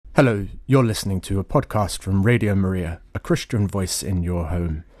Hello, you're listening to a podcast from Radio Maria, a Christian voice in your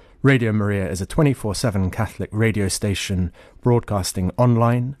home. Radio Maria is a 24/7 Catholic radio station broadcasting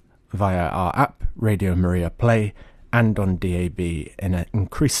online via our app, Radio Maria Play, and on DAB in an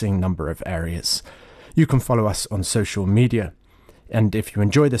increasing number of areas. You can follow us on social media, and if you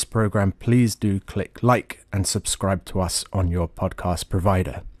enjoy this program, please do click like and subscribe to us on your podcast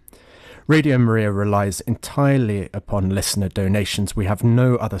provider. Radio Maria relies entirely upon listener donations. We have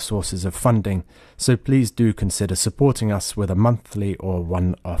no other sources of funding, so please do consider supporting us with a monthly or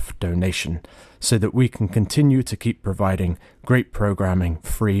one-off donation so that we can continue to keep providing great programming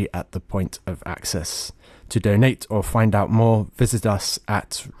free at the point of access. To donate or find out more, visit us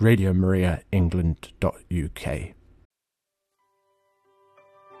at radiomariaengland.uk.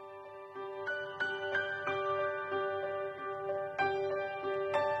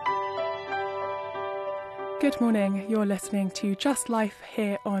 Good morning, you're listening to Just Life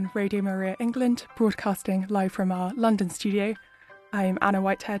here on Radio Maria England, broadcasting live from our London studio. I'm Anna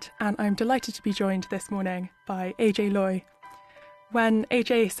Whitehead and I'm delighted to be joined this morning by AJ Loy. When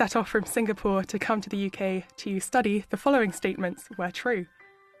AJ set off from Singapore to come to the UK to study, the following statements were true.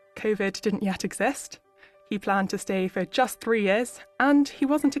 COVID didn't yet exist, he planned to stay for just 3 years, and he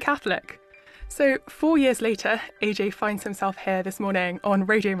wasn't a Catholic. So 4 years later, AJ finds himself here this morning on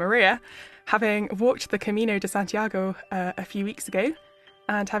Radio Maria, having walked the Camino de Santiago a few weeks ago,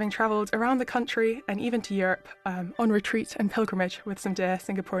 and having travelled around the country and even to Europe on retreat and pilgrimage with some dear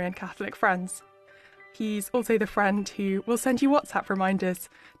Singaporean Catholic friends. He's also the friend who will send you WhatsApp reminders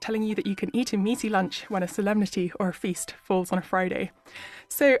telling you that you can eat a meaty lunch when a solemnity or a feast falls on a Friday.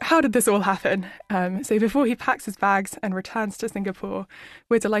 So how did this all happen? So before he packs his bags and returns to Singapore,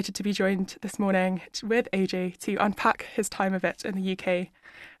 we're delighted to be joined this morning with AJ to unpack his time of it in the UK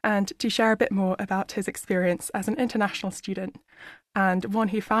and to share a bit more about his experience as an international student and one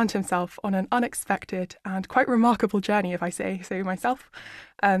who found himself on an unexpected and quite remarkable journey, if I say so myself,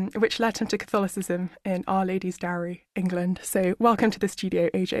 which led him to Catholicism in Our Lady's Dowry, England. So welcome to the studio,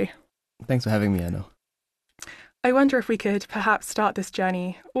 AJ. Thanks for having me, Anna. I wonder if we could perhaps start this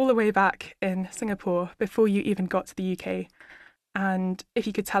journey all the way back in Singapore before you even got to the UK. And if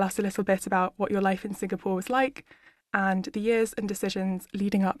you could tell us a little bit about what your life in Singapore was like and the years and decisions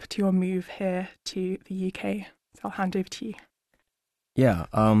leading up to your move here to the UK. So I'll hand over to you. Yeah,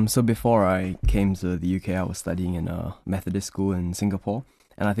 so before I came to the UK, I was studying in a Methodist school in Singapore,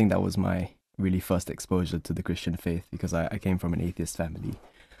 and I think that was my really first exposure to the Christian faith because I came from an atheist family.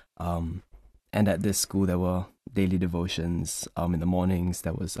 And at this school, there were daily devotions in the mornings,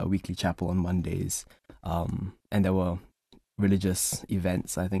 there was a weekly chapel on Mondays, and there were religious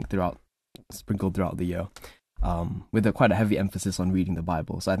events, I think, sprinkled throughout the year, with quite a heavy emphasis on reading the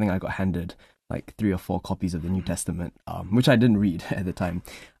Bible. So I think I got handed like 3 or 4 copies of the New Testament, which I didn't read at the time.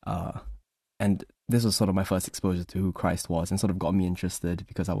 And this was sort of my first exposure to who Christ was and sort of got me interested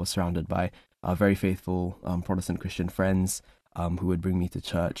because I was surrounded by very faithful Protestant Christian friends who would bring me to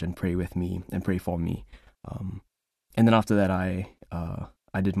church and pray with me and pray for me. And then after that, I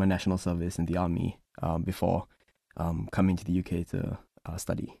did my national service in the army before coming to the UK to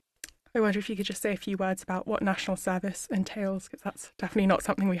study. I wonder if you could just say a few words about what national service entails, because that's definitely not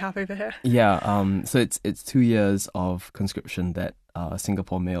something we have over here. Yeah, so it's 2 years of conscription that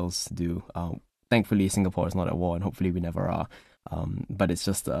Singapore males do. Thankfully, Singapore is not at war, and hopefully we never are. But it's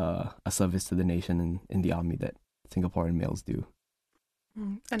just a service to the nation in the army that Singaporean males do.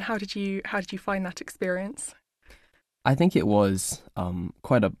 And how did you find that experience? I think it was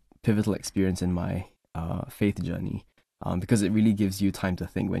quite a pivotal experience in my faith journey. Because it really gives you time to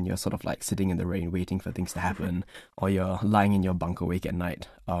think when you're sort of like sitting in the rain waiting for things to happen, or you're lying in your bunk awake at night.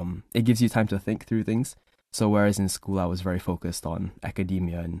 It gives you time to think through things. So whereas in school I was very focused on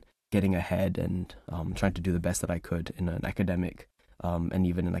academia and getting ahead and trying to do the best that I could in an academic and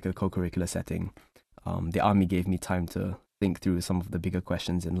even in like a co-curricular setting, the army gave me time to think through some of the bigger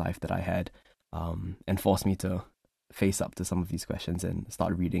questions in life that I had and forced me to face up to some of these questions and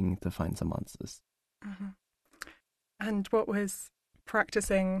start reading to find some answers. Mm-hmm. And what was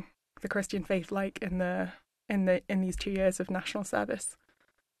practicing the Christian faith like in these 2 years of national service?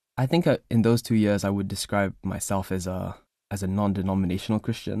 I think in those 2 years, I would describe myself as a non-denominational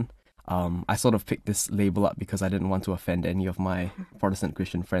Christian. I sort of picked this label up because I didn't want to offend any of my Protestant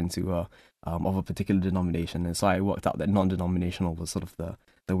Christian friends who were of a particular denomination, and so I worked out that non-denominational was sort of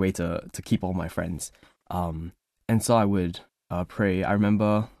the way to keep all my friends. And so I would pray. I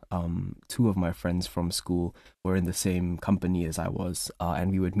remember 2 of my friends from school were in the same company as I was, and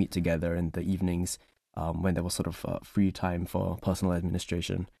we would meet together in the evenings when there was sort of free time for personal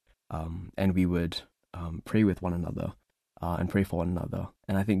administration, and we would pray with one another. and pray for one another.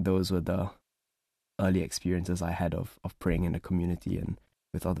 And I think those were the early experiences I had of praying in a community and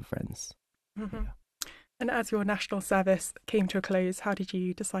with other friends. Mm-hmm. Yeah. And as your national service came to a close, how did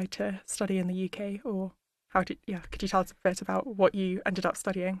you decide to study in the UK? Or could you tell us a bit about what you ended up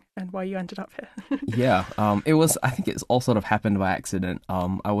studying and why you ended up here? Yeah, I think it's all sort of happened by accident.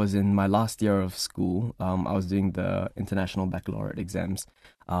 I was in my last year of school. I was doing the International Baccalaureate exams,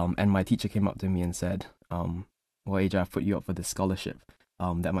 and my teacher came up to me and said, well, AJ, I've put you up for this scholarship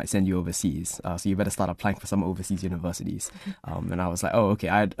that might send you overseas. So you better start applying for some overseas universities. And I was like, oh, okay.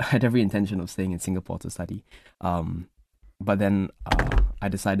 I had every intention of staying in Singapore to study. But then I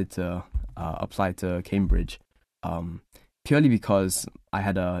decided to apply to Cambridge purely because I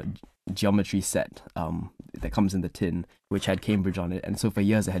had a geometry set that comes in the tin, which had Cambridge on it. And so for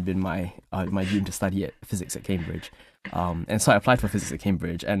years it had been my dream to study physics at Cambridge. And so I applied for physics at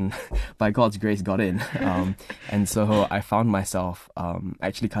Cambridge and by God's grace got in. And so I found myself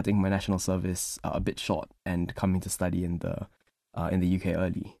actually cutting my national service a bit short and coming to study in the UK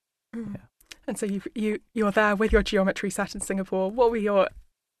early. Mm. Yeah. And so you're there with your geometry set in Singapore. What were your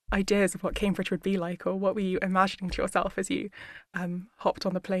ideas of what Cambridge would be like, or what were you imagining to yourself as you hopped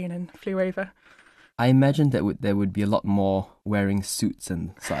on the plane and flew over? I imagined that there would be a lot more wearing suits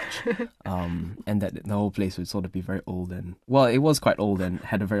and such, and that the whole place would sort of be very old and, well, it was quite old and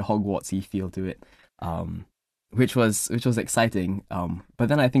had a very Hogwartsy feel to it, which was exciting. But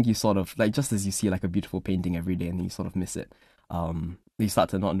then I think you sort of, like, just as you see like a beautiful painting every day and then you sort of miss it, you start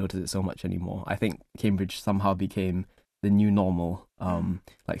to not notice it so much anymore. I think Cambridge somehow became the new normal,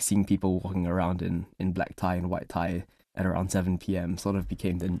 like seeing people walking around in black tie and white tie at around 7 p.m. sort of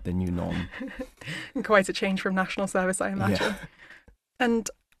became the new norm. Quite a change from national service, I imagine. Yeah. And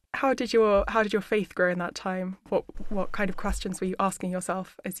how did your faith grow in that time? What kind of questions were you asking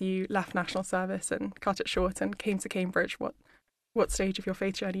yourself as you left national service and cut it short and came to Cambridge? What stage of your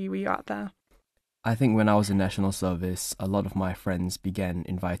faith journey were you at there? I think when I was in national service, a lot of my friends began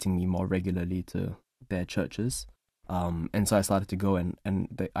inviting me more regularly to their churches. And so I started to go and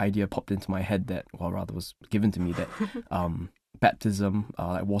the idea popped into my head that, well, rather was given to me that baptism,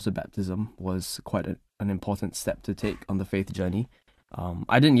 like water baptism, was quite an important step to take on the faith journey.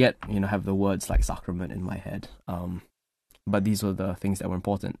 I didn't yet, have the words like sacrament in my head, but these were the things that were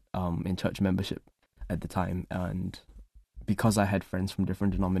important in church membership at the time. And because I had friends from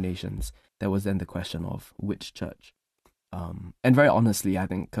different denominations, there was then the question of which church. And very honestly, I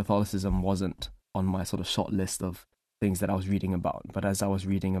think Catholicism wasn't on my sort of short list of things that I was reading about. But as I was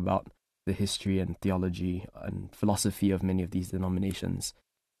reading about the history and theology and philosophy of many of these denominations,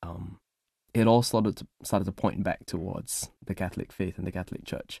 it all started to point back towards the Catholic faith and the Catholic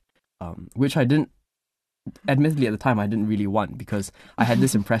Church, which I didn't, admittedly at the time, I didn't really want, because I had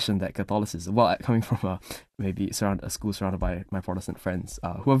this impression that Catholicism, well, coming from a school surrounded by my Protestant friends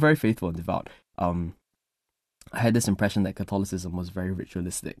who are very faithful and devout, I had this impression that Catholicism was very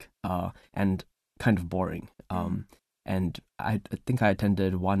ritualistic and kind of boring. And I think I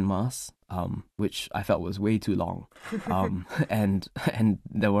attended one mass, which I felt was way too long, and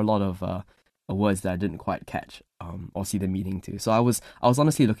there were a lot of words that I didn't quite catch or see the meaning to. So I was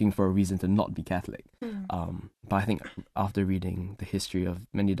honestly looking for a reason to not be Catholic. But I think after reading the history of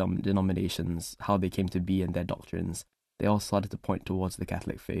many denominations, how they came to be and their doctrines, they all started to point towards the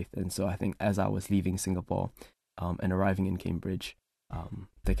Catholic faith. And so I think as I was leaving Singapore and arriving in Cambridge,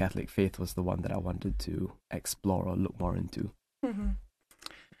 the Catholic faith was the one that I wanted to explore or look more into. Mm-hmm.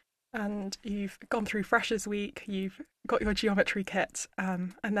 And you've gone through Freshers Week, you've got your geometry kit,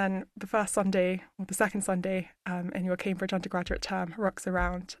 and then the first Sunday or the second Sunday in your Cambridge undergraduate term rocks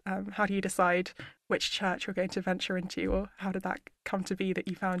around. How do you decide which church you're going to venture into, or how did that come to be that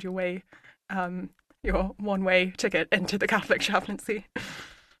you found your way, your one-way ticket into the Catholic chaplaincy?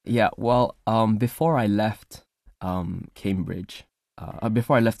 Yeah, well, before I left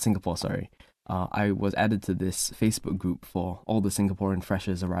before I left Singapore, I was added to this Facebook group for all the Singaporean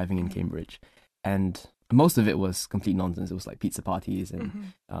freshers arriving in Cambridge, and most of it was complete nonsense. It was like pizza parties,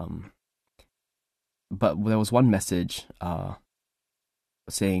 and but there was one message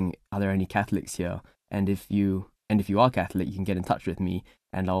saying, "Are there any Catholics here? And if you are Catholic, you can get in touch with me,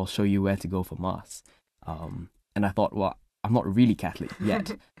 and I'll show you where to go for mass." And I thought, well, I'm not really Catholic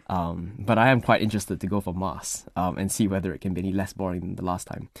yet. But I am quite interested to go for mass and see whether it can be any less boring than the last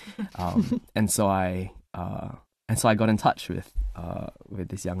time. And so I got in touch with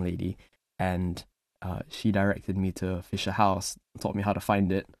this young lady, and she directed me to Fisher House, taught me how to find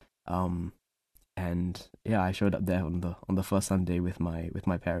it, and yeah, I showed up there on the first Sunday with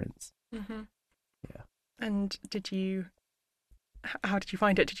my parents. Mm-hmm. Yeah. And how did you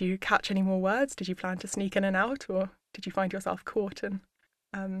find it? Did you catch any more words? Did you plan to sneak in and out, or? did you find yourself caught in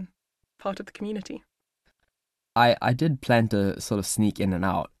part of the community? I did plan to sort of sneak in and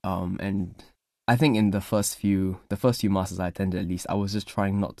out, and I think in the first few masses I attended, at least, I was just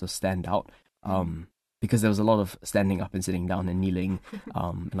trying not to stand out, because there was a lot of standing up and sitting down and kneeling,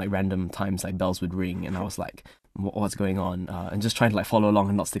 and like random times like bells would ring, and I was like, what's going on? And just trying to like follow along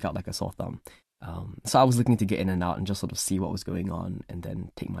and not stick out like a sore thumb. So I was looking to get in and out and just sort of see what was going on and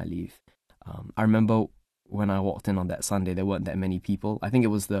then take my leave. I remember when I walked in on that Sunday, there weren't that many people. I think it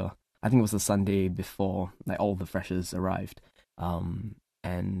was the Sunday before like all the freshers arrived,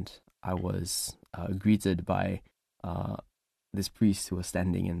 and I was greeted by this priest who was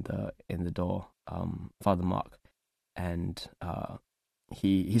standing in the door, Father Mark, and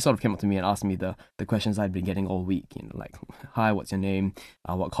he sort of came up to me and asked me the questions I'd been getting all week, like, hi, what's your name?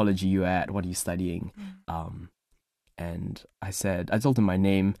 What college are you at? What are you studying? And I told him my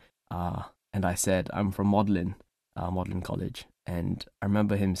name, and I said, I'm from Magdalen College. And I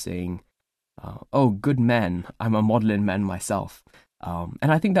remember him saying, oh, good man, I'm a Magdalen man myself.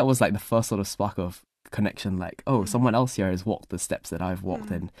 And I think that was like the first sort of spark of connection, like, oh, someone else here has walked the steps that I've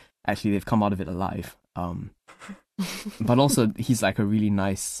walked, and actually they've come out of it alive. But also he's like a really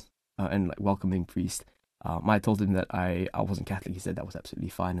nice and like welcoming priest. I told him that I wasn't Catholic. He said that was absolutely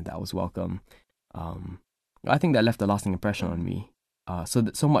fine and that I was welcome. I think that left a lasting impression on me.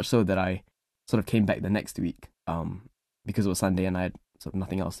 So much so that I sort of came back the next week, because it was Sunday and I had sort of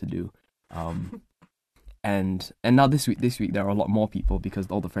nothing else to do. And now this week there are a lot more people because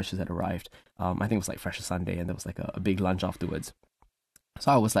all the freshers had arrived. I think it was like Fresher Sunday, and there was like a big lunch afterwards. So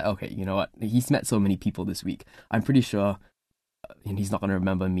I was like, okay, you know what? He's met so many people this week. I'm pretty sure he's not going to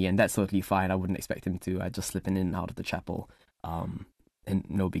remember me, and that's totally fine. I wouldn't expect him to. I just slip in and out of the chapel, and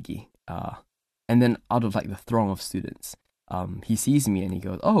no biggie. And then out of like the throng of students, he sees me and he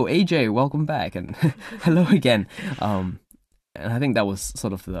goes, "Oh, AJ, welcome back," and hello again. And I think that was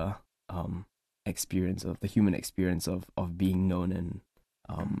sort of the human experience of being known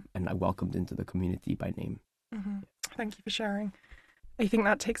and welcomed into the community by name. Mm-hmm. Thank you for sharing. I think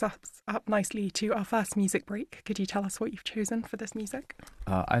that takes us up nicely to our first music break. Could you tell us what you've chosen for this music?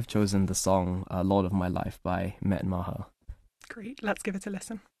 I've chosen the song Lord of My Life by Met Maher. Great, let's give it a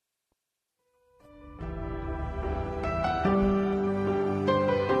listen.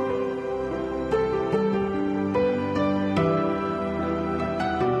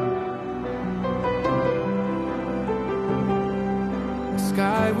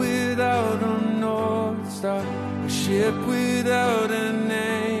 Sky without a north star, a ship without an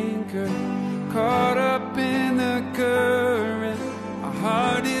anchor, caught up in the current. Our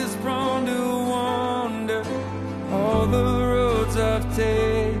heart is prone to wander. All the roads I've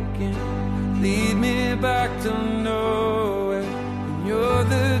taken lead me back to nowhere. And you're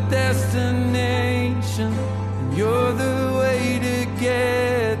the destination, and you're the way to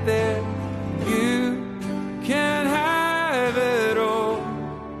get there. You can have it all.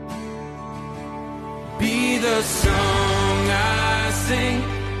 Be the song I sing,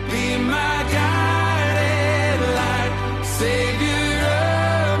 be my guide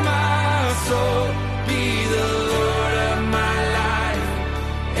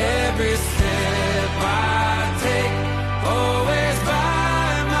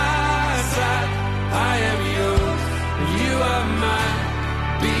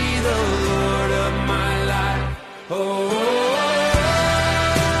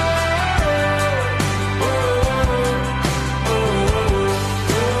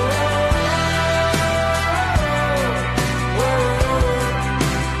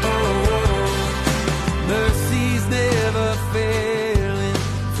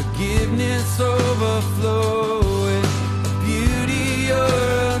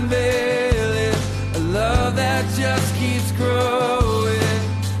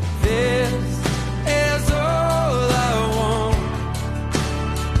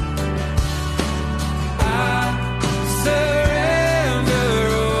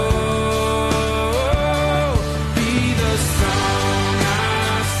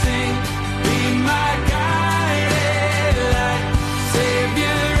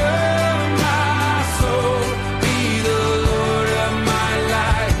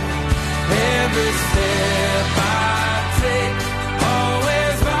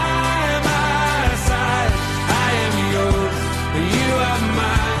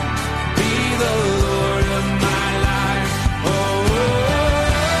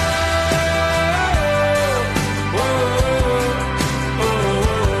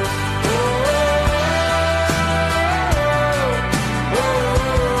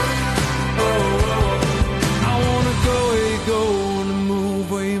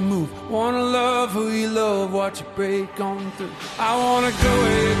break on through. I wanna go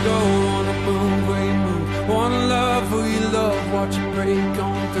where you go, wanna move where you move, wanna love who you love, watch you break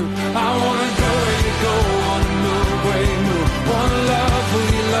on through. I wanna go where you go, wanna move where you move, wanna love who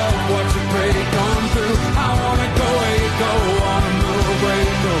you love, watch you break on through. I wanna go where you go, wanna move where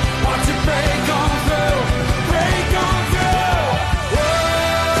you move, watch you break on through, break on through. Whoa,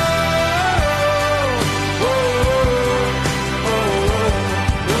 whoa, whoa,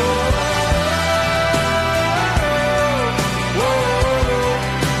 whoa,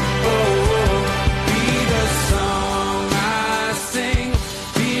 whoa. Be the song I sing,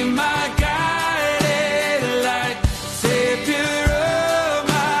 be my guiding light, savior of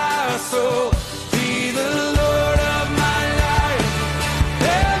my soul, be the Lord of my life.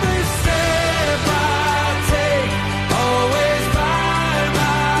 Every step I take, always by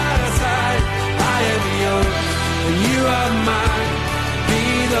my side. I am yours and you are mine. Be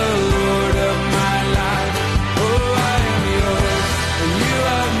the Lord of my life. Oh, I am yours and you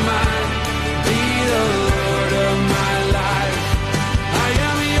are mine. Be the Lord of my life. I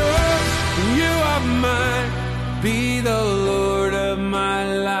am yours and you are mine. Be the Lord of my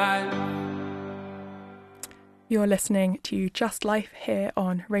life. You're listening to Just Life here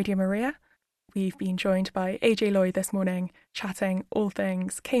on Radio Maria. We've been joined by AJ Loy this morning, chatting all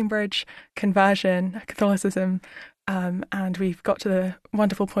things Cambridge, conversion, Catholicism, and we've got to the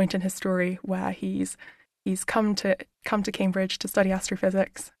wonderful point in his story where he's come to Cambridge to study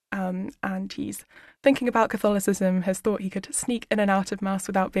astrophysics, and he's thinking about Catholicism, has thought he could sneak in and out of Mass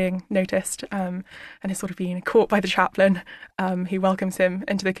without being noticed, and has sort of been caught by the chaplain, who welcomes him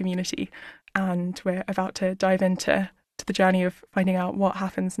into the community. And we're about to dive into the journey of finding out what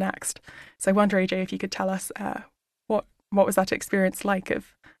happens next. So I wonder, AJ, if you could tell us what was that experience like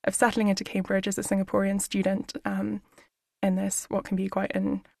of settling into Cambridge as a Singaporean student in this what can be quite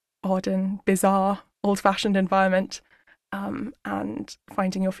an odd and bizarre, old-fashioned environment, and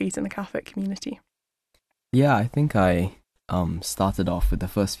finding your feet in the Catholic community. Yeah, I think I started off with the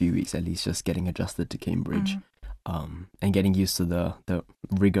first few weeks at least just getting adjusted to Cambridge, and getting used to the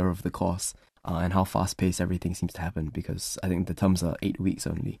rigor of the course, and how fast-paced everything seems to happen, because I think the terms are 8 weeks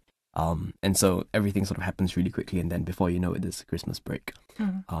only. And so everything sort of happens really quickly, and then before you know it, there's Christmas break.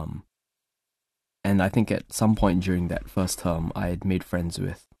 And I think at some point during that first term, I had made friends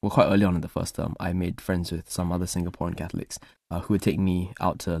with, quite early on in the first term, I made friends with some other Singaporean Catholics who would take me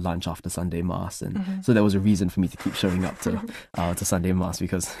out to lunch after Sunday Mass. And so there was a reason for me to keep showing up to Sunday Mass,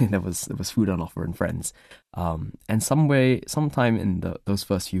 because there was food on offer and friends. And sometime in those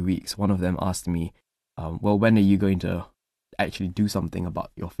first few weeks, one of them asked me, well, when are you going to actually do something about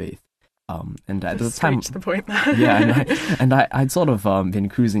your faith? And at the time, to the point. Yeah, I'd sort of been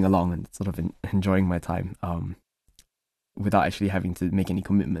cruising along and sort of enjoying my time, without actually having to make any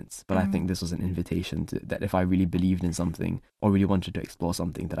commitments. But I think this was an invitation that if I really believed in something or really wanted to explore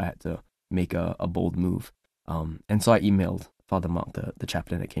something, that I had to make a bold move. And so I emailed Father Mark, the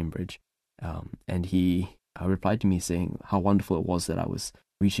chaplain at Cambridge, and he replied to me saying how wonderful it was that I was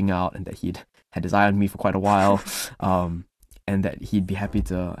reaching out, and that he'd had his eye on me for quite a while. And that he'd be happy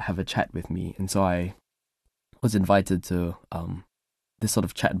to have a chat with me. And so I was invited to this sort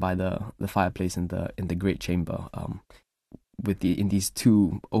of chat by the fireplace in the great chamber, in these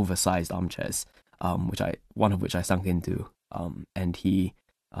two oversized armchairs, one of which I sunk into. And he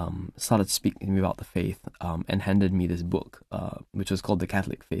started speaking to me about the faith, and handed me this book, which was called The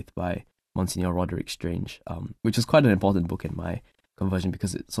Catholic Faith by Monsignor Roderick Strange, which was quite an important book in my conversion,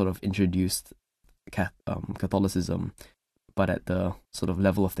 because it sort of introduced Catholicism, but at the sort of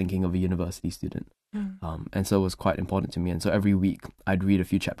level of thinking of a university student. And so it was quite important to me. And so every week I'd read a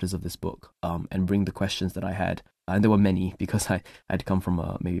few chapters of this book, and bring the questions that I had. And there were many, because I'd come from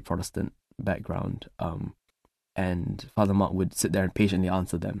a maybe Protestant background. And Father Mark would sit there and patiently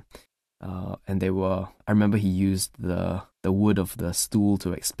answer them. And I remember he used the wood of the stool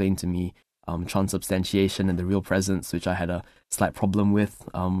to explain to me transubstantiation and the real presence, which I had a slight problem with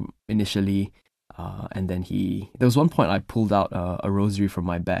initially. And then there was one point I pulled out a rosary from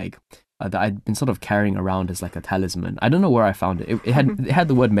my bag that I'd been sort of carrying around as like a talisman. I don't know where I found it. It had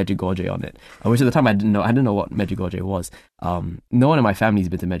the word Medjugorje on it, which at the time I didn't know what Medjugorje was. No one in my family's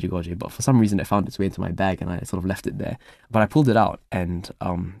been to Medjugorje, but for some reason it found its way into my bag, and I sort of left it there. But I pulled it out, and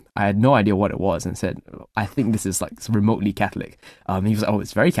I had no idea what it was, and said, I think this is like remotely Catholic. He was like, oh,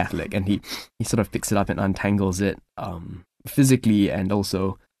 it's very Catholic, and he sort of picks it up and untangles it physically and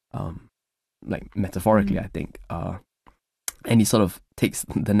also like metaphorically, I think. And he sort of takes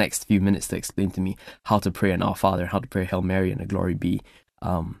the next few minutes to explain to me how to pray an Our Father, how to pray Hail Mary and a Glory Be.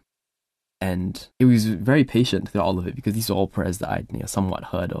 And it was very patient throughout all of it, because these are all prayers that I'd somewhat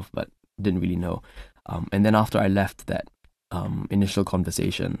heard of, but didn't really know. And then after I left that initial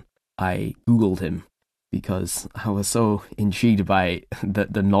conversation, I Googled him because I was so intrigued by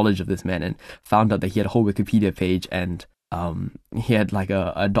the knowledge of this man, and found out that he had a whole Wikipedia page, and he had like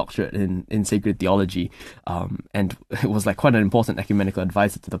a doctorate in sacred theology, and it was like quite an important ecumenical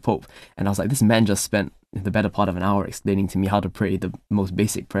advisor to the Pope. And I was like, this man just spent the better part of an hour explaining to me how to pray the most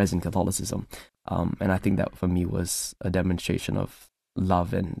basic prayers in Catholicism. And I think that for me was a demonstration of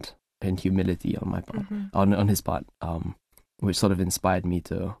love and humility on my part, on his part, which sort of inspired me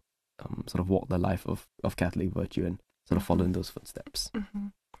to sort of walk the life of Catholic virtue and sort of follow in those footsteps.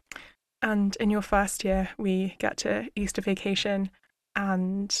 And in your first year, we get to Easter vacation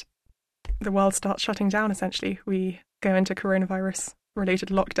and the world starts shutting down, essentially. We go into coronavirus-related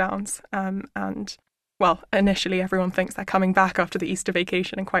lockdowns. And, well, initially everyone thinks they're coming back after the Easter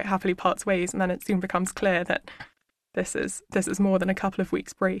vacation and quite happily parts ways. And then it soon becomes clear that this is more than a couple of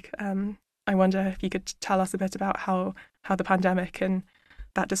weeks break. I wonder if you could tell us a bit about how the pandemic and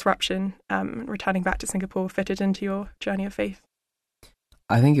that disruption, returning back to Singapore, fitted into your journey of faith.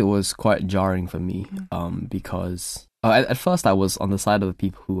 I think it was quite jarring for me, because at first I was on the side of the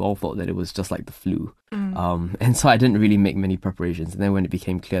people who all thought that it was just like the flu, and so I didn't really make many preparations. And then when it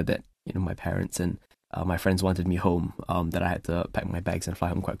became clear that my parents and my friends wanted me home, that I had to pack my bags and fly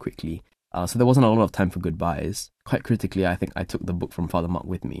home quite quickly. So there wasn't a lot of time for goodbyes. Quite critically, I think I took the book from Father Mark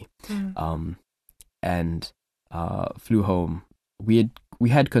with me, and flew home. We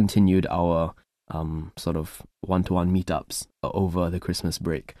had continued our sort of one-to-one meetups over the Christmas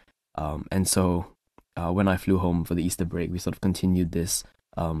break, and so when I flew home for the Easter break, we sort of continued this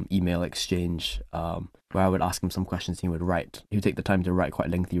email exchange, where I would ask him some questions. He would take the time to write quite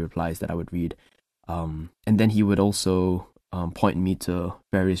lengthy replies that I would read, and then he would also point me to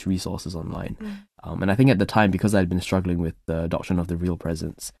various resources online. And I think at the time, because I'd been struggling with the doctrine of the real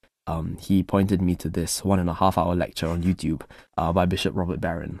presence, he pointed me to this 1.5-hour lecture on YouTube by Bishop Robert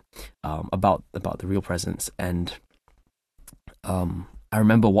Barron about the real presence. And I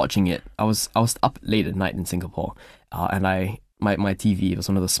remember watching it. I was up late at night in Singapore, and my TV was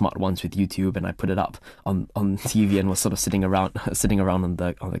one of the smart ones with YouTube, and I put it up on TV and was sort of sitting around on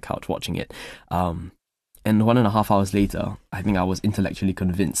the couch watching it. And 1.5 hours later, I think I was intellectually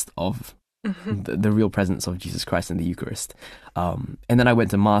convinced of the real presence of Jesus Christ in the Eucharist. And then I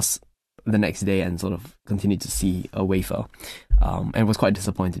went to Mass the next day and sort of continued to see a wafer, and was quite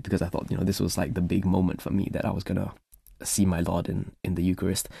disappointed because I thought, this was like the big moment for me, that I was going to see my Lord in the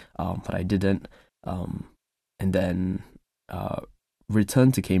Eucharist, but I didn't. And then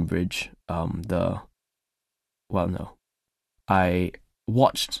returned to Cambridge. I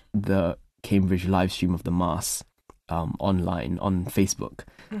watched the Cambridge live stream of the Mass online on Facebook.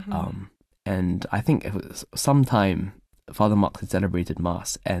 And I think it was sometime Father Mark had celebrated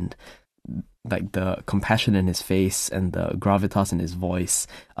Mass, and like the compassion in his face and the gravitas in his voice,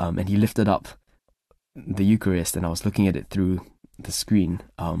 and he lifted up the Eucharist, and I was looking at it through the screen,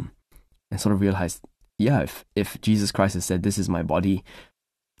 and sort of realized, if Jesus Christ has said, "This is my body,"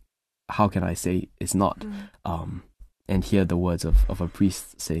 how can I say it's not? And hear the words of a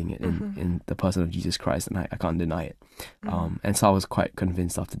priest saying it in the person of Jesus Christ, and I can't deny it. And so I was quite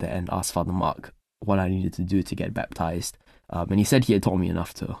convinced after that, and asked Father Mark what I needed to do to get baptized. And he said he had taught me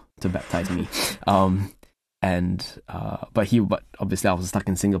enough to baptize me. But obviously I was stuck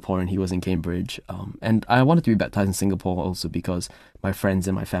in Singapore and he was in Cambridge. And I wanted to be baptized in Singapore also because my friends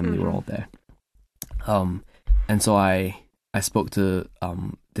and my family were all there. And so I spoke to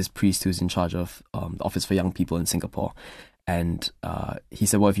this priest who's in charge of the Office for Young People in Singapore, and he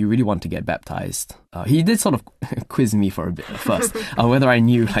said, well, if you really want to get baptized, he did sort of quiz me for a bit at first, whether I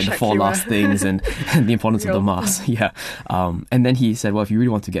knew like the 4 last things and the importance of the Mass. And then he said, well, if you really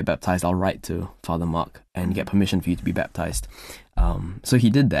want to get baptized, I'll write to Father Mark and get permission for you to be baptized. So he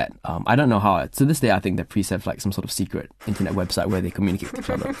did that. I don't know how. To this day, I think the priests have like some sort of secret internet website where they communicate with each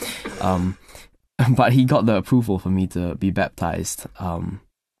other. But he got the approval for me to be baptized.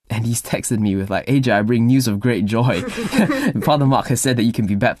 And he's texted me with like, AJ, I bring news of great joy. Father Mark has said that you can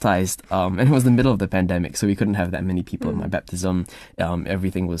be baptized. And it was the middle of the pandemic, so we couldn't have that many people at my baptism.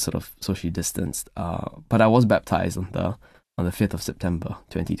 Everything was sort of socially distanced. But I was baptized on the 5th of September,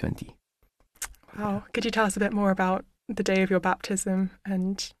 2020. Wow. Could you tell us a bit more about the day of your baptism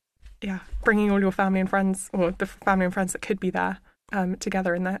and, bringing all your family and friends, or the family and friends that could be there,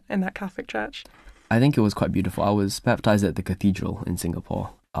 together in that Catholic church? I think it was quite beautiful. I was baptized at the cathedral in Singapore.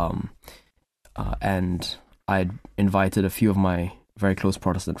 And I'd invited a few of my very close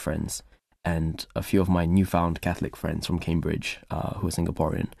Protestant friends and a few of my newfound Catholic friends from Cambridge, who were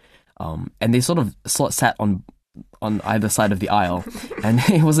Singaporean. And they sort of sat on on either side of the aisle, and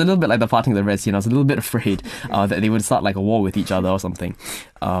it was a little bit like the parting of the Red Sea, and I was a little bit afraid that they would start like a war with each other or something.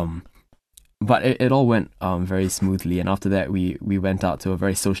 But it all went very smoothly, and after that we went out to a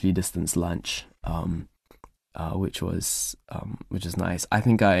very socially distanced lunch, which was nice. I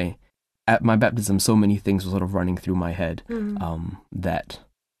think at my baptism, so many things were sort of running through my head that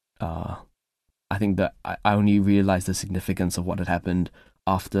I think that I only realized the significance of what had happened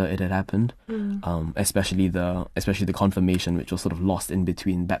after it had happened, especially the confirmation, which was sort of lost in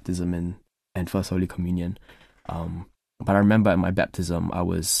between baptism and First Holy Communion. But I remember at my baptism, I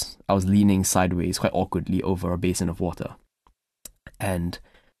was leaning sideways quite awkwardly over a basin of water, and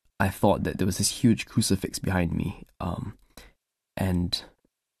I thought that there was this huge crucifix behind me, and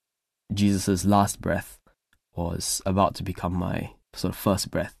Jesus's last breath was about to become my sort of first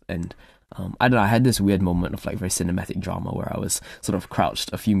breath, and I don't know, I had this weird moment of like very cinematic drama where I was sort of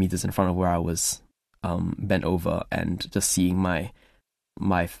crouched a few meters in front of where I was bent over, and just seeing my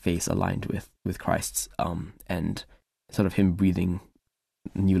face aligned with Christ's, and sort of him breathing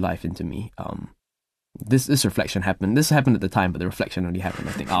new life into me. This reflection happened. This happened at the time, but the reflection only happened,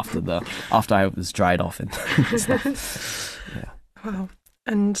 I think, after I was dried off and stuff. Yeah. Wow.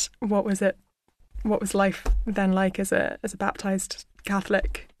 And what was it? What was life then like as a baptized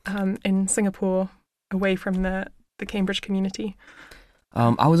Catholic in Singapore, away from the Cambridge community?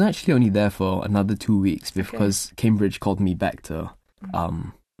 I was actually only there for another 2 weeks because Cambridge called me back to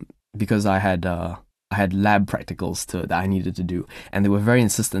because I had lab practicals that I needed to do, and they were very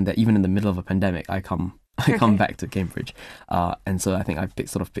insistent that even in the middle of a pandemic, I come back to Cambridge, and so I think I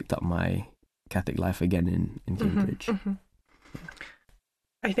picked up my Catholic life again in Cambridge. Mm-hmm.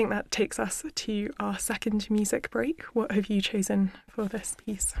 I think that takes us to our second music break. What have you chosen for this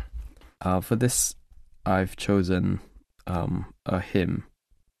piece? For this, I've chosen a hymn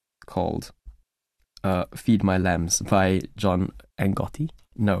called "Feed My Lambs" by John Angotti.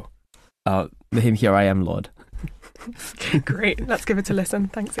 No. The hymn "Here I Am, Lord." Great, let's give it a listen.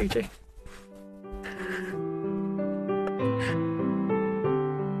 Thanks, AJ.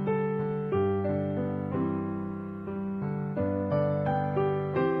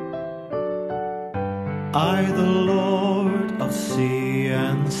 I, the Lord of sea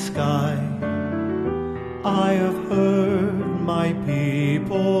and sky, I have heard my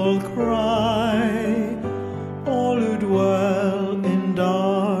people cry, all who dwell in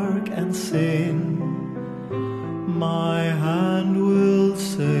dark and sin, my hand will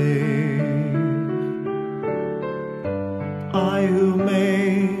save. I who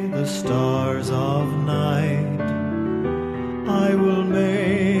made the stars of night, I will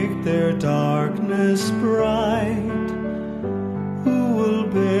make their darkness bright. Who will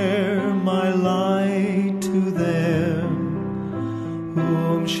bear my light to them?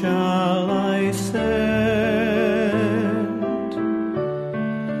 Whom shall I send?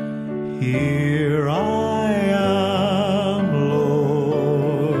 Here I am,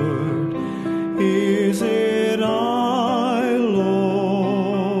 Lord. Is it I,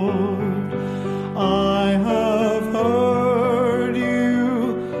 Lord? I have heard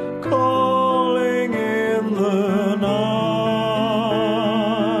you calling in the night.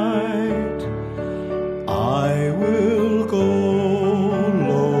 I will go,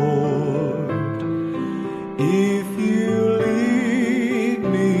 Lord, if you lead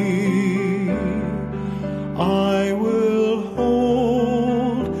me. I will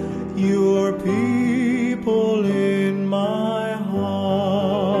hold your people in my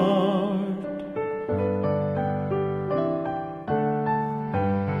heart.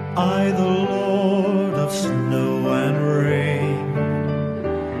 I, the Lord of snow and rain,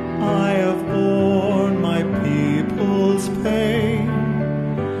 I have borne my people's pain.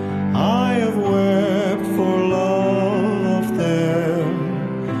 I have wept for love of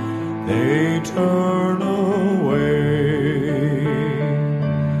them. They turn away.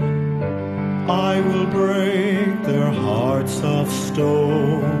 I will break their hearts of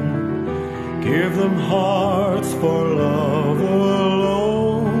stone, give them hearts for love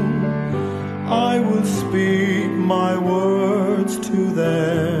alone. I will speak my words to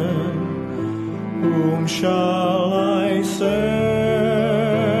them. Whom shall I send?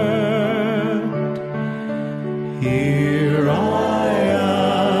 Here I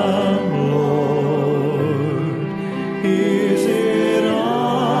am, Lord. Is it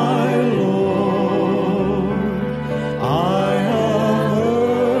I, Lord? I have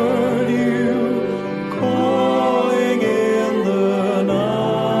heard you calling in the night.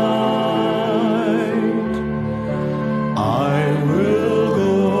 I will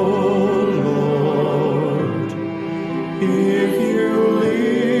go, Lord, if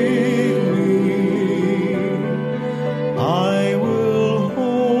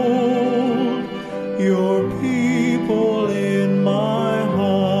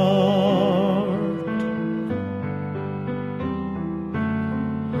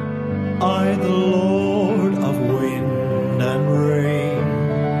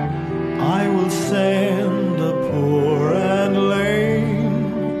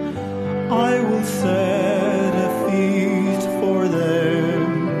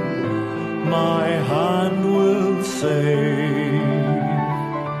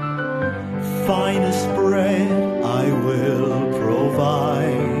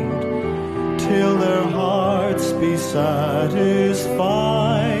satisfied.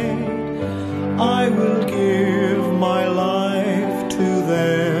 I will give my life to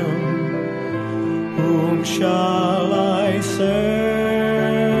them. Whom shall I send?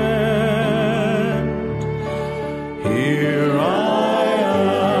 Here I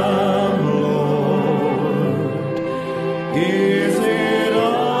am, Lord. Is it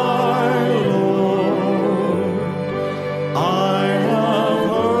I, Lord? I have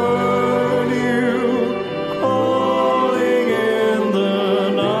heard you calling in the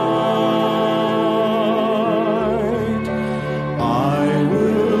night. I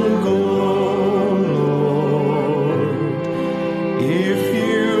will go, Lord, if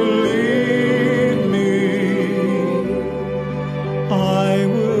you lead me. I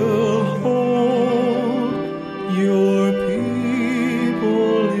will hold your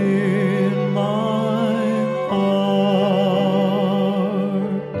people in my heart.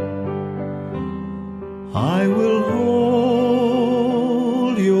 I will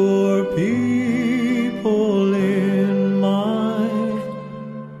hold your people in my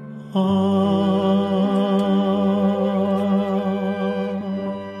heart.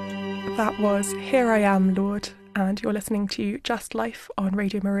 That was Here I Am, Lord, and you're listening to Just Life on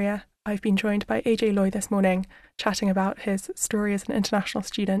Radio Maria. I've been joined by AJ Loy this morning, chatting about his story as an international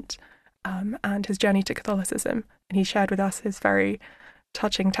student and his journey to Catholicism. And he shared with us his very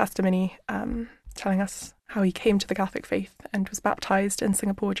touching testimony, telling us how he came to the Catholic faith and was baptised in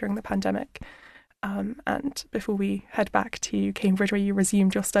Singapore during the pandemic. And before we head back to Cambridge, where you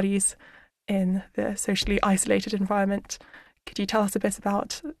resumed your studies in the socially isolated environment, could you tell us a bit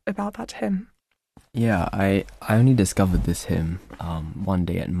about that hymn? Yeah, I only discovered this hymn one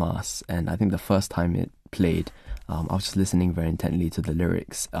day at Mass, and I think the first time it played, I was just listening very intently to the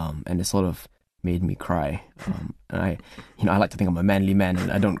lyrics, and it sort of made me cry. And I like to think I'm a manly man,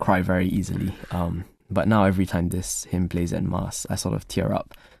 and I don't cry very easily. But now every time this hymn plays at Mass, I sort of tear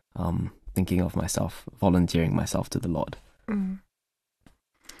up, thinking of myself, volunteering myself to the Lord. Mm.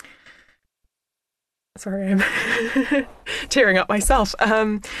 Sorry, I'm tearing up myself.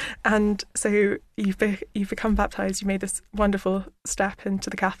 And so you've become baptised. You made this wonderful step into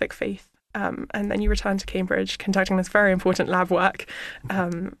the Catholic faith, and then you returned to Cambridge, conducting this very important lab work.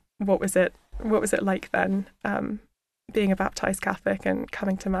 What was it like then, being a baptised Catholic and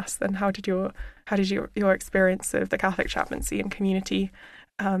coming to Mass? Then how did your experience of the Catholic chaplaincy and community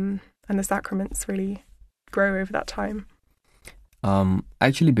and the sacraments really grow over that time?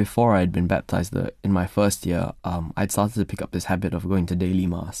 Actually, before I'd been baptized, in my first year, I'd started to pick up this habit of going to daily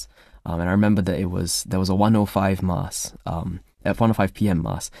Mass. And I remember that there was a 1:05 Mass, at 1:05 p.m.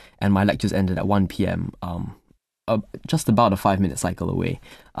 Mass, and my lectures ended at 1 p.m., just about a 5-minute cycle away.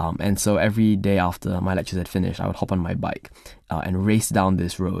 And so every day after my lectures had finished, I would hop on my bike and race down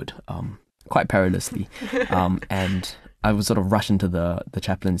this road, quite perilously. And I would sort of rush into the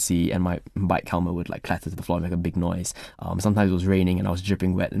chaplaincy, and my bike helmet would like clatter to the floor and make a big noise. Sometimes it was raining and I was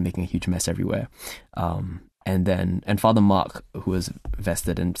dripping wet and making a huge mess everywhere. And Father Mark, who was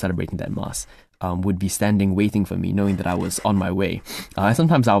vested and celebrating that Mass, would be standing waiting for me, knowing that I was on my way.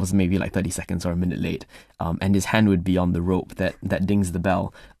 Sometimes I was maybe like 30 seconds or a minute late, and his hand would be on the rope that dings the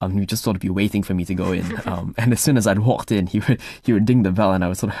bell. He would just sort of be waiting for me to go in. And as soon as I'd walked in, he would ding the bell, and I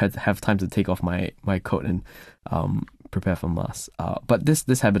would sort of have time to take off my coat and prepare for Mass. But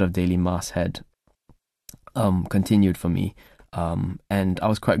this habit of daily Mass had continued for me, and I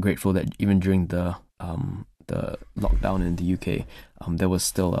was quite grateful that even during the lockdown in the UK, there was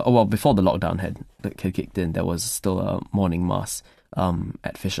still before the lockdown had kicked in, there was still a morning Mass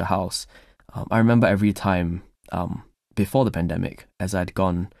at Fisher House. I remember every time before the pandemic, as I'd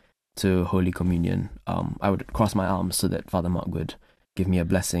gone to Holy Communion, I would cross my arms so that Father Mark would give me a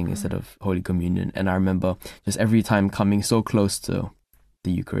blessing instead of Holy Communion. And I remember just every time coming so close to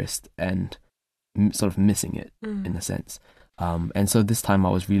the Eucharist and sort of missing it in a sense. And so this time I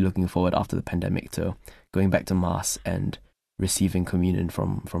was really looking forward, after the pandemic, to going back to Mass and receiving communion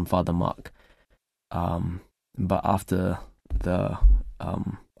from Father Mark. But after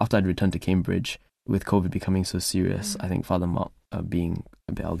I'd returned to Cambridge, with COVID becoming so serious, I think Father Mark, being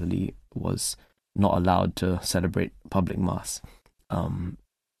a bit elderly, was not allowed to celebrate public Mass. And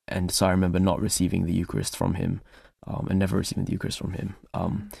so I remember not receiving the Eucharist from him, and never receiving the Eucharist from him,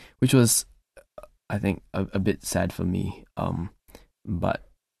 which was, I think, a bit sad for me, but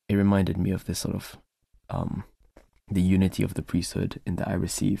it reminded me of this sort of the unity of the priesthood, in that I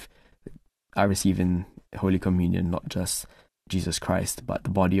receive in Holy Communion not just Jesus Christ, but the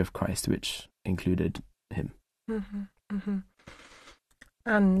body of Christ, which included him. Mm-hmm, mm-hmm.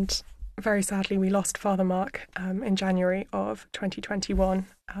 And very sadly, we lost Father Mark in January of 2021.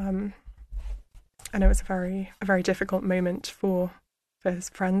 And it was a very difficult moment for his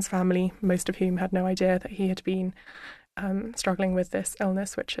friends, family, most of whom had no idea that he had been struggling with this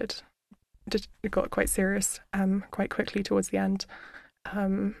illness, which it got quite serious quite quickly towards the end.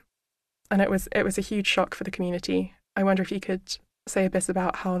 And it was a huge shock for the community. I wonder if you could say a bit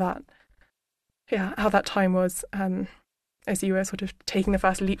about how that time was, as you were sort of taking the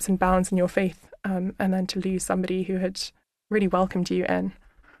first leaps and bounds in your faith, and then to lose somebody who had really welcomed you in.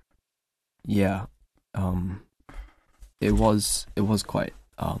 Yeah, it was quite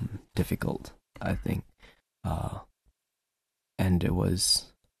difficult, I think, and it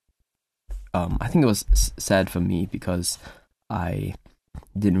was. I think it was sad for me because I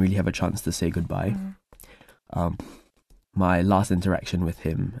didn't really have a chance to say goodbye. My last interaction with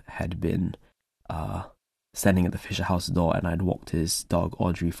him had been standing at the Fisher House door, and I'd walked his dog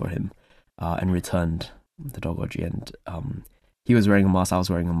Audrey for him, and returned the dog Audrey, and he was wearing a mask, I was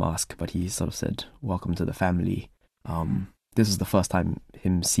wearing a mask, but he sort of said, "Welcome to the family." This was the first time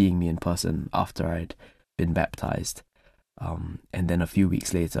him seeing me in person after I'd been baptized. And then a few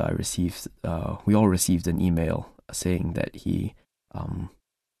weeks later, we all received an email saying that he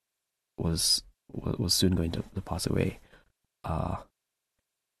was soon going to pass away.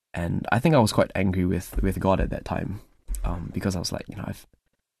 And I think I was quite angry with God at that time, because I was like, I've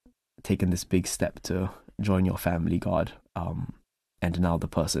taken this big step to join your family, God, and now the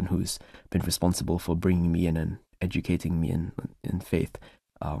person who's been responsible for bringing me in and educating me in faith,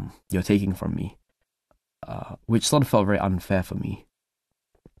 you're taking from me. Which sort of felt very unfair for me.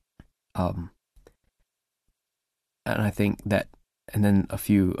 And I think that, and then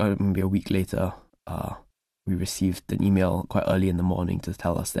maybe a week later, we received an email quite early in the morning to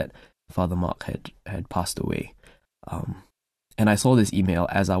tell us that Father Mark had passed away. And I saw this email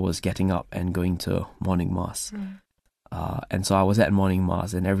as I was getting up and going to morning mass. And so I was at morning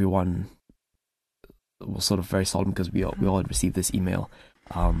mass, and everyone was sort of very solemn because we all had received this email.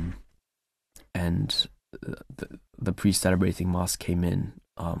 And the priest celebrating mass came in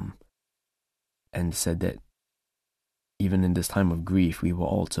and said that even in this time of grief, we were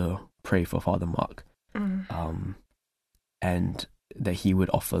all to pray for Father Mark, and that he would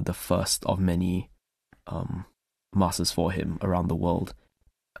offer the first of many masses for him around the world.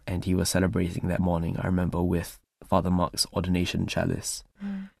 And he was celebrating that morning, I remember, with Father Mark's ordination chalice.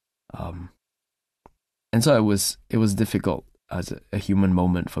 And so it was difficult as a human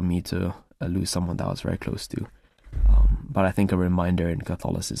moment for me to lose someone that I was very close to. But I think a reminder in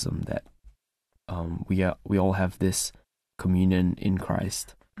Catholicism that we all have this communion in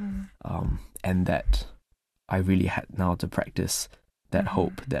Christ, and that I really had now to practice that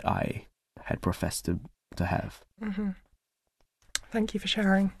hope that I had professed to have. Thank you for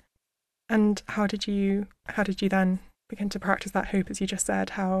sharing. And how did you then begin to practice that hope, as you just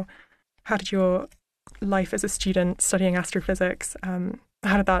said? How did your life as a student studying astrophysics,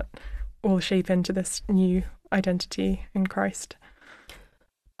 how did that all shape into this new identity in Christ?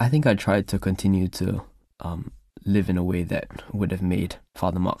 I think I tried to continue to live in a way that would have made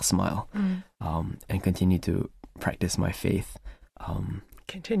Father Mark smile, and continue to practice my faith.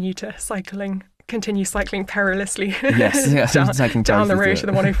 Continue cycling perilously. Yes, down the road to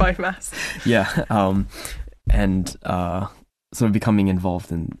the 105 Mass. Yeah, and sort of becoming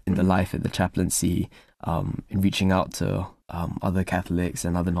involved in the life at the chaplaincy, in reaching out to other Catholics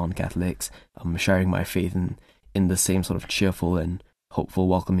and other non-Catholics, sharing my faith in the same sort of cheerful and hopeful,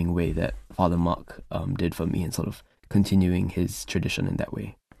 welcoming way that Father Mark did for me, and sort of continuing his tradition in that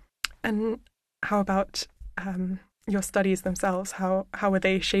way. And how about your studies themselves? How were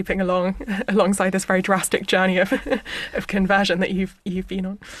they shaping alongside this very drastic journey of conversion that you've been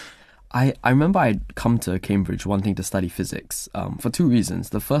on? I remember I'd come to Cambridge wanting to study physics for two reasons.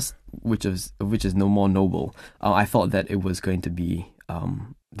 The first, which is no more noble, I thought that it was going to be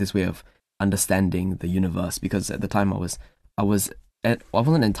this way of understanding the universe, because at the time I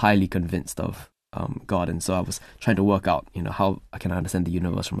wasn't entirely convinced of God, and so I was trying to work out, how I can understand the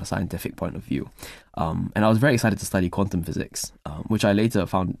universe from a scientific point of view. And I was very excited to study quantum physics, which I later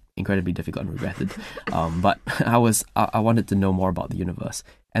found incredibly difficult and regretted. But I wanted to know more about the universe.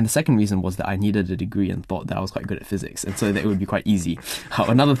 And the second reason was that I needed a degree and thought that I was quite good at physics, and so that it would be quite easy.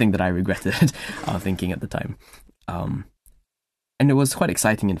 Another thing that I regretted thinking at the time. And it was quite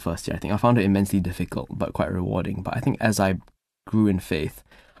exciting in first year, I think. I found it immensely difficult, but quite rewarding. But I think as I grew in faith,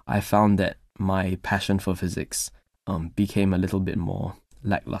 I found that my passion for physics became a little bit more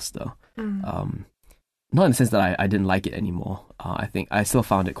lackluster. Not in the sense that I didn't like it anymore. I think I still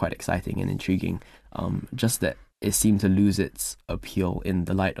found it quite exciting and intriguing. Just that it seemed to lose its appeal in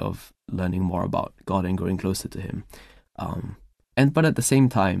the light of learning more about God and growing closer to Him. But at the same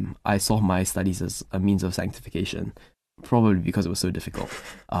time, I saw my studies as a means of sanctification, probably because it was so difficult.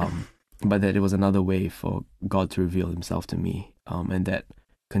 But that it was another way for God to reveal himself to me, and that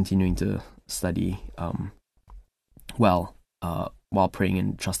continuing to study while praying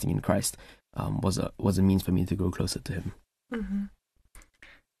and trusting in Christ was a means for me to grow closer to him. Mm-hmm.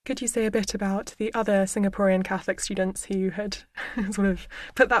 Could you say a bit about the other Singaporean Catholic students who had sort of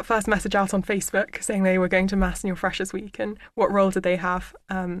put that first message out on Facebook saying they were going to Mass in your Freshers Week, and what role did they have,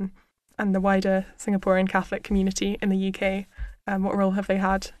 and the wider Singaporean Catholic community in the UK? What role have they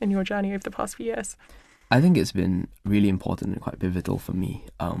had in your journey over the past few years? I think it's been really important and quite pivotal for me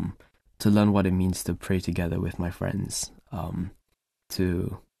to learn what it means to pray together with my friends,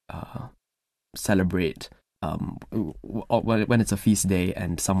 to celebrate when it's a feast day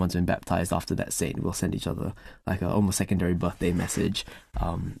and someone's been baptized after that saint. We'll send each other like a almost secondary birthday message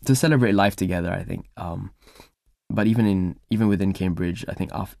to celebrate life together, I think. But even within Cambridge, I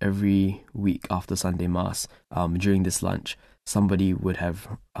think every week after Sunday Mass, during this lunch, somebody would have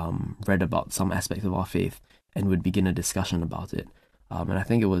read about some aspect of our faith and would begin a discussion about it. And I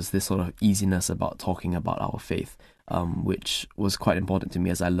think it was this sort of easiness about talking about our faith, which was quite important to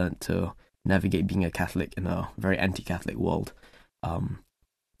me as I learned to navigate being a Catholic in a very anti-Catholic world.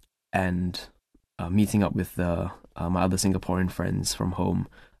 And meeting up with my other Singaporean friends from home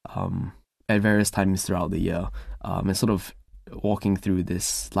at various times throughout the year, and sort of walking through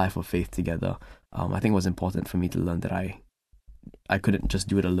this life of faith together, I think it was important for me to learn that I couldn't just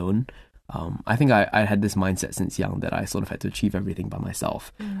do it alone. I think I had this mindset since young that I sort of had to achieve everything by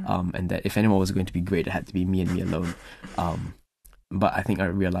myself, and that if anyone was going to be great, it had to be me and me alone. But I think I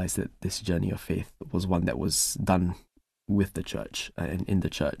realized that this journey of faith was one that was done with the church and in the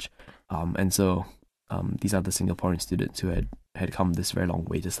church. And so these other Singaporean students who had come this very long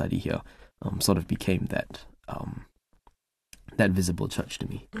way to study here sort of became that visible church to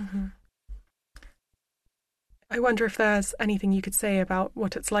me. Mm-hmm. I wonder if there's anything you could say about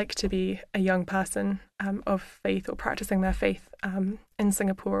what it's like to be a young person of faith or practicing their faith in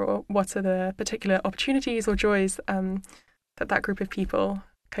Singapore, or what are the particular opportunities or joys that group of people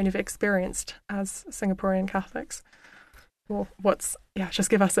kind of experienced as Singaporean Catholics? Or just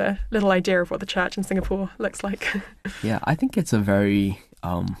give us a little idea of what the church in Singapore looks like. Yeah, I think it's a very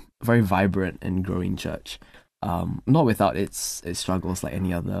vibrant and growing church, not without its struggles like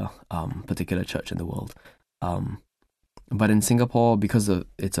any other particular church in the world. But in Singapore, because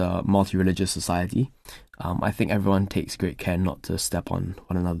it's a multi-religious society, I think everyone takes great care not to step on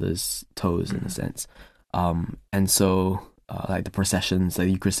one another's toes in a sense. And so like the processions, the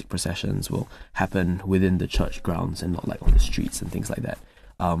Eucharistic processions will happen within the church grounds and not like on the streets and things like that.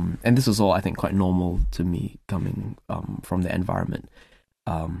 And this was all, I think, quite normal to me coming from the environment.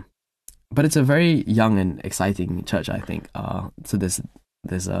 But it's a very young and exciting church, I think. So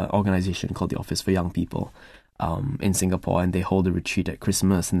there's an organization called the Office for Young People in Singapore, and they hold a retreat at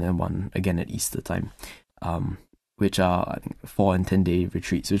Christmas and then one again at Easter time, which are, I think, 4 and 10-day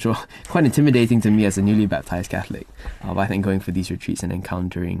retreats, which were quite intimidating to me as a newly baptized Catholic. But I think going for these retreats and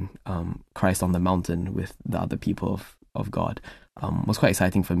encountering Christ on the mountain with the other people of God was quite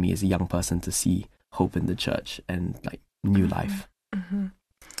exciting for me as a young person to see hope in the church and like new life. Mm-hmm.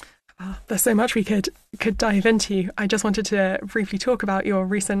 There's so much we could dive into. I just wanted to briefly talk about your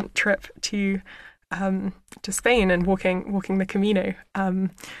recent trip to Spain and walking the Camino.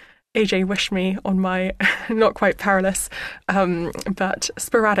 AJ wished me on my not quite perilous but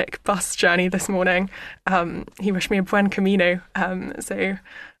sporadic bus journey this morning. He wished me a buen camino. So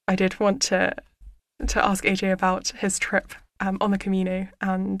I did want to ask AJ about his trip on the Camino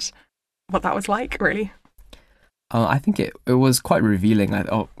and what that was like, really. I think it was quite revealing,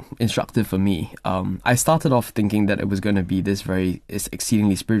 instructive for me. I started off thinking that it was going to be this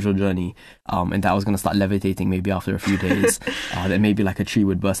exceedingly spiritual journey, and that I was going to start levitating maybe after a few days, that maybe like a tree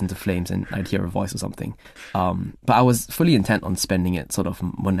would burst into flames and I'd hear a voice or something. But I was fully intent on spending it sort of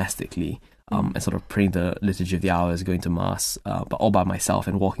monastically, and sort of praying the Liturgy of the Hours, going to Mass, but all by myself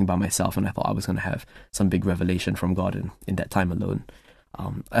and walking by myself, and I thought I was going to have some big revelation from God in that time alone.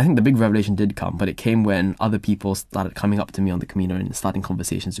 I think the big revelation did come, but it came when other people started coming up to me on the Camino and starting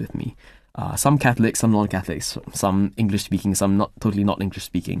conversations with me. Some Catholics, some non-Catholics, some English-speaking, some totally not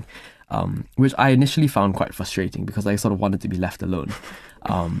English-speaking, which I initially found quite frustrating because I sort of wanted to be left alone.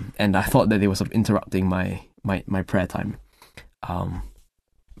 And I thought that they were sort of interrupting my prayer time.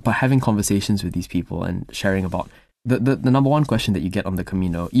 But having conversations with these people and sharing about... The number one question that you get on the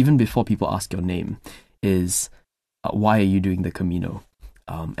Camino, even before people ask your name, is, why are you doing the Camino?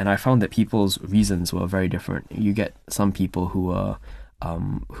 And I found that people's reasons were very different. You get some people who were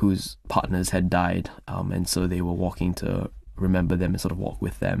whose partners had died, and so they were walking to remember them and sort of walk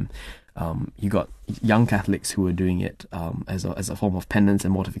with them. You got young Catholics who were doing it as a form of penance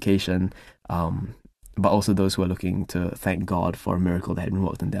and mortification, but also those who are looking to thank God for a miracle that had been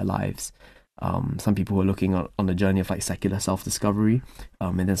worked in their lives. Some people who are looking on a journey of like secular self-discovery,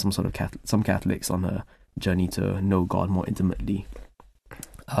 and then some Catholics on a journey to know God more intimately.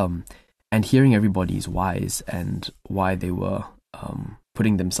 And hearing everybody's whys and why they were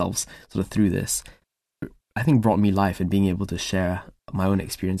putting themselves sort of through this, I think brought me life, and being able to share my own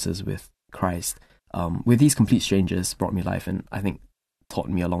experiences with Christ with these complete strangers brought me life, and I think taught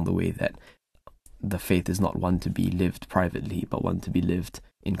me along the way that the faith is not one to be lived privately, but one to be lived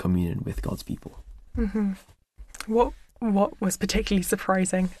in communion with God's people. Mm-hmm. What was particularly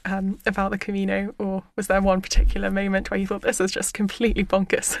surprising about the Camino, or was there one particular moment where you thought, this is just completely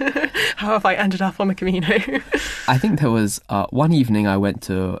bonkers? How have I ended up on the Camino? I think there was one evening I went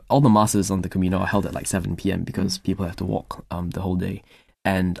to, all the masses on the Camino are held at like 7 p.m. because people have to walk the whole day.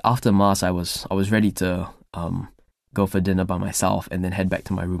 And after mass, I was ready to go for dinner by myself and then head back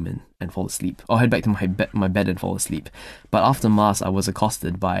to my room and fall asleep, or head back to my bed and fall asleep. But after mass, I was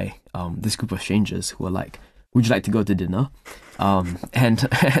accosted by this group of strangers who were like, would you like to go to dinner? And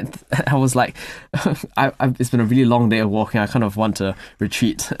I was like, it's been a really long day of walking. I kind of want to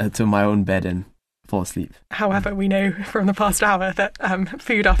retreat to my own bed and fall asleep. However, we know from the past hour that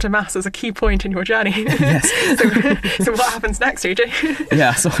food after mass is a key point in your journey. Yes. So what happens next, AJ?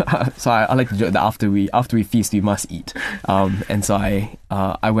 Yeah. So I like to joke that after we feast, we must eat. And so I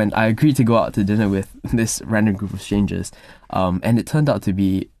agreed to go out to dinner with this random group of strangers. And it turned out to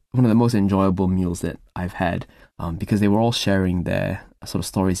be one of the most enjoyable meals that I've had, because they were all sharing their sort of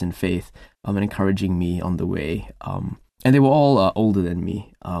stories in faith and encouraging me on the way. And they were all older than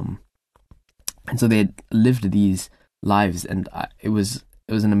me. And so they had lived these lives, and it was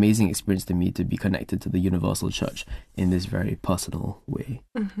an amazing experience to me to be connected to the universal church in this very personal way.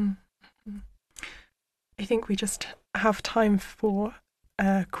 Mm-hmm. I think we just have time for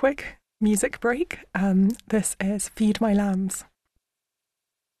a quick music break. This is Feed My Lambs